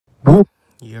Woo.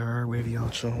 Your radio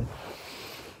show.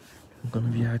 I'm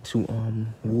gonna react to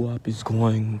Woo Up is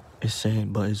going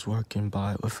insane, but it's working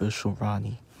by Official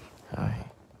Ronnie. Alright.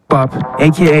 Bop,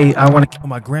 aka I Wanna Kill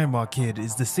My Grandma Kid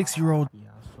is the 6-year-old. Yeah,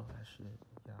 I saw that shit.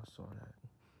 Yeah, I saw that.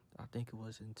 I think it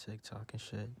was in TikTok and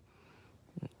shit.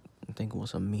 I think it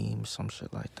was a meme, some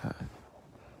shit like that.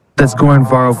 that's going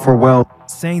viral for well.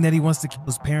 Saying that he wants to kill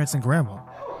his parents and grandma.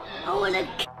 I wanna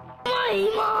kill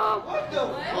my mom.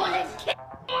 I wanna kill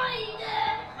my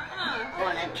dad. I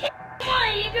wanna kill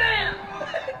my grandma.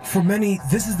 For many,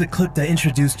 this is the clip that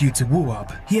introduced you to Woo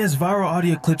Up. He has viral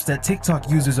audio clips that TikTok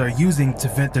users are using to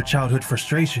vent their childhood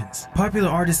frustrations. Popular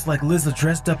artists like Lizzo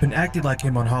dressed up and acted like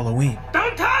him on Halloween.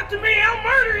 Don't talk to me, I'll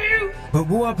murder you. But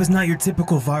Woo Up is not your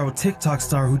typical viral TikTok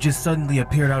star who just suddenly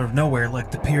appeared out of nowhere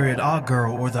like the Period Odd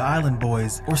Girl or the Island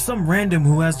Boys, or some random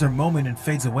who has their moment and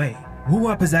fades away. Woo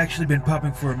Up has actually been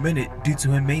popping for a minute due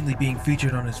to him mainly being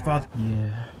featured on his father.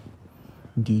 Yeah.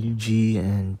 DDG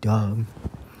and Dub.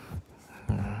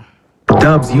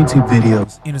 Dub's YouTube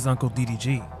videos. And his uncle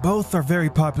DDG. Both are very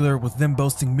popular, with them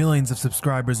boasting millions of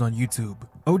subscribers on YouTube.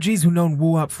 OGs who known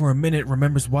Woo Up for a minute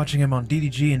remembers watching him on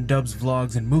DDG and Dub's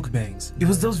vlogs and mukbangs. It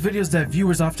was those videos that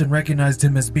viewers often recognized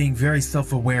him as being very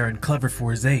self-aware and clever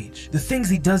for his age. The things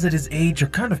he does at his age are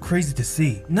kind of crazy to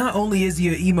see. Not only is he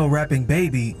an emo rapping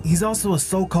baby, he's also a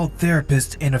so-called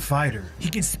therapist and a fighter. He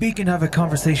can speak and have a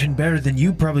conversation better than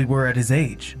you probably were at his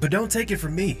age. But don't take it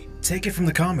from me. Take it from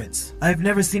the comments. I've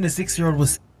never seen a 6-year-old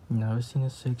with Never seen a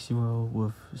 6-year-old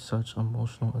with such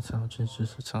emotional intelligence,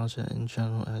 just intelligent in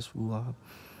general as Woo Up.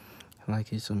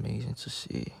 Like, it's amazing to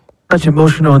see. Such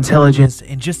emotional intelligence.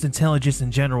 and just intelligence in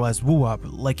general as Woo Up.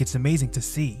 Like, it's amazing to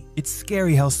see. It's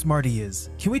scary how smart he is.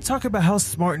 Can we talk about how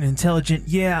smart and intelligent?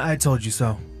 Yeah, I told you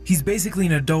so. He's basically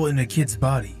an adult in a kid's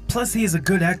body. Plus, he is a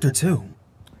good actor too.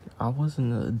 I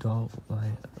wasn't an adult,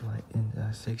 like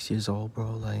at 6 years old,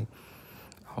 bro. Like,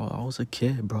 I was a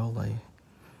kid, bro. Like,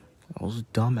 I was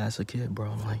dumb as a kid,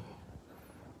 bro. Like,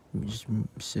 just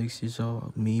 6 years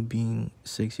old, me being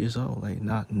 6 years old, like,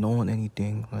 not knowing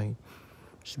anything, like,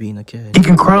 just being a kid. He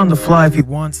can cry on the fly if He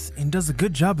wants and does a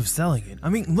good job of selling it. I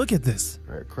mean, look at this.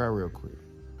 Alright, cry real quick.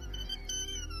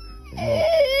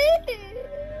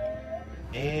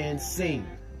 And sing.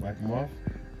 Wipe them off.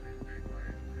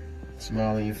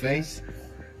 Smile on your face.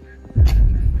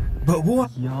 But Woo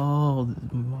Up Yo,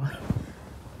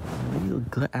 you're a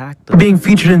good actor. being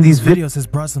featured in these videos. videos has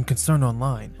brought some concern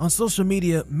online. On social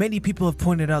media, many people have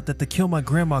pointed out that the Kill My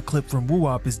Grandma clip from Woo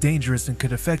Up is dangerous and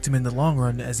could affect him in the long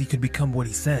run, as he could become what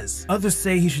he says. Others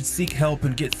say he should seek help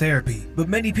and get therapy, but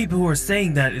many people who are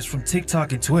saying that is from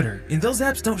TikTok and Twitter, and those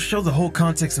apps don't show the whole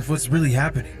context of what's really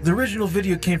happening. The original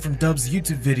video came from Dub's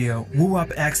YouTube video, Woo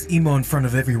Up Acts Emo in Front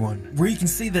of Everyone, where you can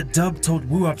see that Dub told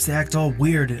Woo Up to act all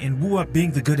weird, and Woo Up,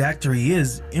 being the good actor he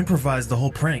is, improvised the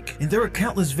whole prank. And there are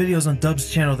countless videos on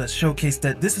Dub's channel that showcase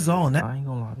that this is all an I ain't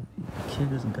gonna lie, the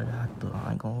kid is a good actor.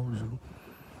 I ain't gonna hold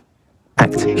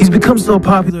you. He's become so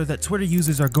popular. popular that Twitter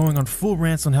users are going on full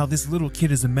rants on how this little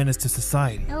kid is a menace to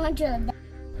society. I want you to die.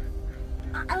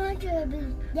 I want you to be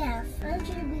deaf. I want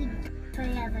you to be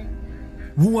forever.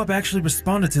 Woo Up actually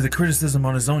responded to the criticism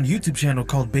on his own YouTube channel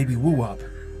called Baby Woo Up.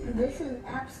 This is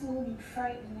absolutely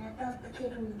frightening. I thought the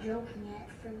kid was joking at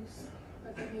first,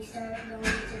 but then he started going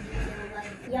into detail, like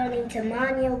yelling to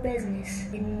mind your business.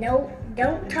 And no,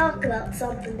 don't talk about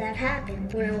something that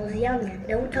happened when I was younger.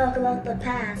 Don't talk about the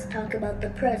past, talk about the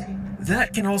present.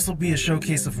 That can also be a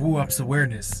showcase of Woo Up's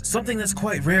awareness, something that's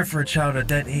quite rare for a child at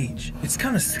that age. It's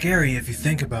kind of scary if you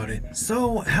think about it.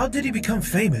 So, how did he become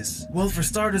famous? Well, for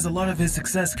starters, a lot of his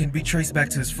success can be traced back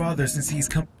to his father, since he's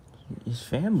come His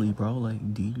family, bro,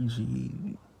 like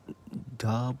DDG,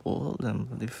 Dub, all of them,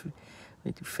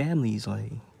 the families,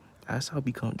 like, that's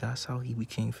how he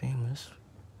became famous.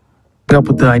 Up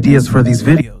with the ideas for these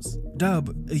videos. Dub,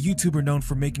 a YouTuber known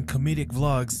for making comedic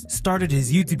vlogs, started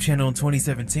his YouTube channel in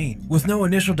 2017. With no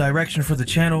initial direction for the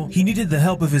channel, he needed the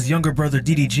help of his younger brother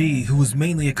DDG, who was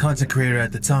mainly a content creator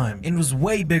at the time, and was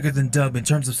way bigger than Dub in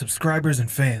terms of subscribers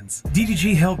and fans.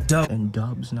 DDG helped Dub, And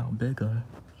Dub's now bigger.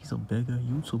 He's a bigger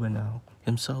YouTuber now.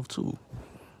 Himself, too.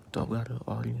 Dub got an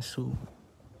audience, too.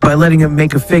 By letting him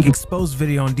make a fake exposed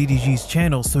video on DDG's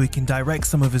channel so he can direct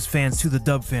some of his fans to the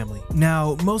Dub family.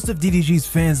 Now, most of DDG's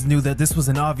fans knew that this was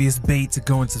an obvious bait to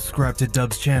go and subscribe to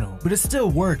Dub's channel, but it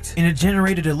still worked, and it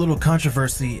generated a little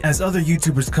controversy as other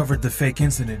YouTubers covered the fake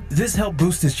incident. This helped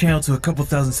boost his channel to a couple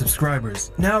thousand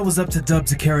subscribers. Now it was up to Dub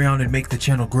to carry on and make the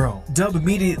channel grow. Dub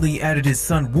immediately added his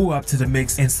son Woo Up to the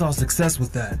mix and saw success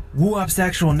with that. Woo Up's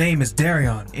actual name is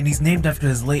Darion, and he's named after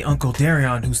his late uncle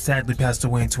Darion, who sadly passed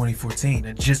away in 2014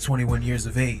 at just 21 years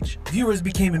of age. Viewers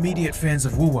became immediate fans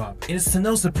of Woo-Wop, and it's to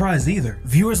no surprise either.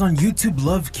 Viewers on YouTube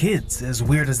love kids, as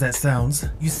weird as that sounds.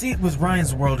 You see it with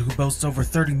Ryan's World, who boasts over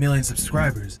 30 million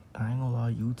subscribers. I ain't gonna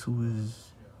lie, YouTube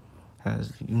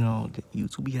has, you know,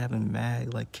 YouTube be having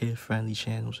mad, like, kid-friendly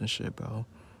channels and shit, bro.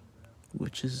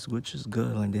 Which is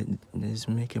good, like, they're just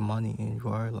making money, and you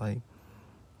are, like,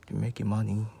 you're making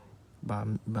money by,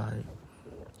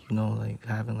 you know, like,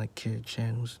 having, like, kid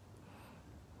channels.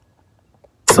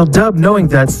 So Dub, knowing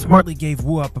that, Smartly gave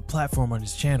Woo-Wop a platform on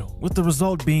his channel, with the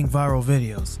result being viral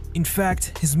videos. In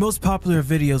fact, his most popular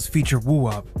videos feature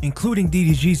Woo-Wop, including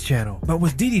DDG's channel. But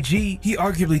with DDG, he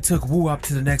arguably took Woo-Wop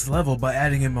to the next level by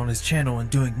adding him on his channel and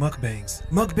doing mukbangs.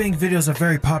 Mukbang videos are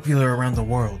very popular around the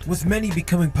world, with many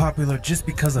becoming popular just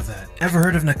because of that. Ever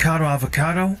heard of Nakado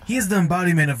Avocado? He is the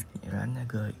embodiment of— Yeah, that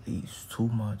nigga eats too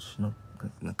much,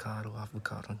 Nakado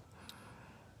Avocado.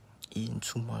 Eating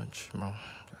too much, bro.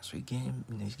 So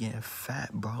he's getting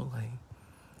fat, bro, like,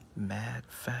 mad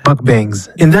fat. mukbangs.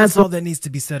 And that's all that needs to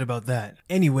be said about that.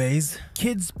 Anyways,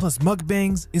 kids plus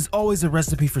mukbangs is always a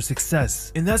recipe for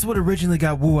success, and that's what originally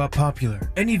got Woo-Wop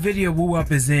popular. Any video Woo-Wop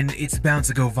is in, it's bound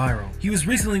to go viral. He was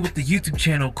recently with the YouTube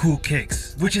channel Cool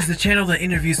Kicks, which is the channel that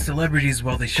interviews celebrities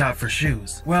while they shop for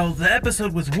shoes. Well, the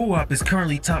episode with Woo-Wop is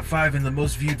currently top 5 in the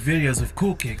most viewed videos of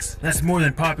Cool Kicks. That's more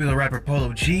than popular rapper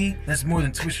Polo G, that's more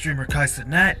than Twitch streamer Kai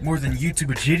Cenat, more than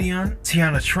YouTuber Gideon,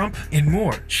 Tiana Trump, and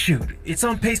more. Shoot, it's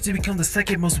on pace to become the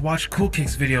second most watched Cool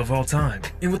Kicks video of all time.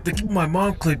 And with the Kill My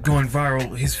Mom clip going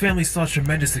viral, his family saw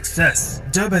tremendous success.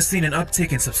 Dub has seen an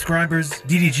uptick in subscribers,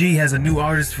 DDG has a new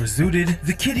artist for Zooted,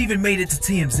 the kid even made it to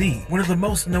TMZ, one of the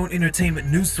most known entertainment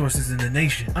news sources in the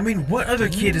nation. I mean, what other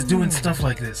kid is doing stuff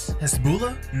like this?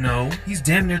 Hezbollah? No, he's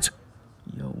damn near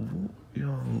Yo,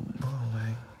 bro,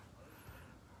 like,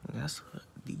 that's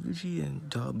DDG and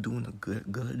Dub doing a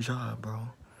good job, bro.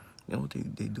 You know what they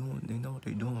doing? They know what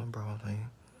they doing, bro. Like,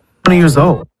 20 years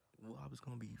old. Woo-Wop is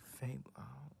gonna be famous. I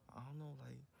don't know,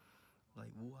 like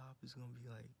Woo-Wop is gonna be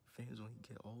like famous when he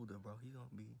get older, bro. He gonna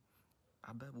be.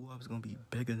 I bet Woo-Wop is gonna be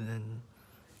bigger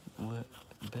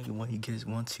when he gets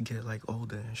once he get like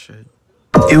older and shit.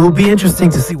 It will be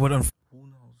interesting to see what Who knows?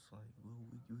 Like we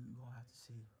gonna have to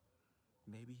see.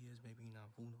 Maybe he is, maybe not.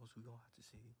 Who knows? We gonna have to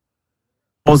see.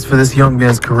 unfolds for this young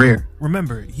man's career.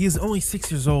 Remember, he is only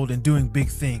 6 years old and doing big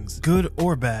things, good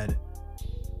or bad.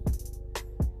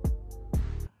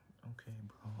 Okay,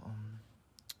 bro.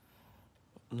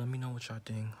 Let me know what y'all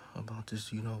think about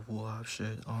this, you know, Woo-Wop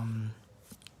shit.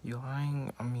 Yo,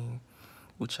 I mean,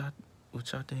 what y'all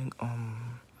think?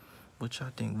 What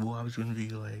y'all think? Woo-Wop is gonna be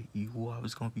like? Woo-Wop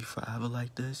is gonna be forever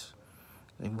like this?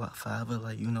 Like what? Forever,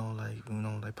 like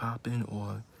like popping,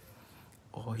 or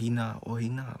he not?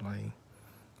 Like,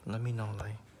 let me know.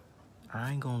 Like,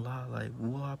 I ain't gonna lie. Like,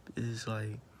 Woo-Wop is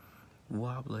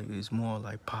more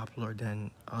like popular than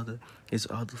his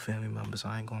other family members.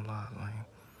 I ain't gonna lie. Like,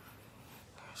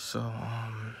 so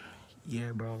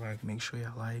yeah, bro. Like, make sure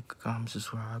y'all like, comment,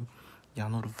 subscribe. Y'all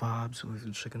know the vibes. So if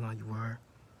you're checking out, you are.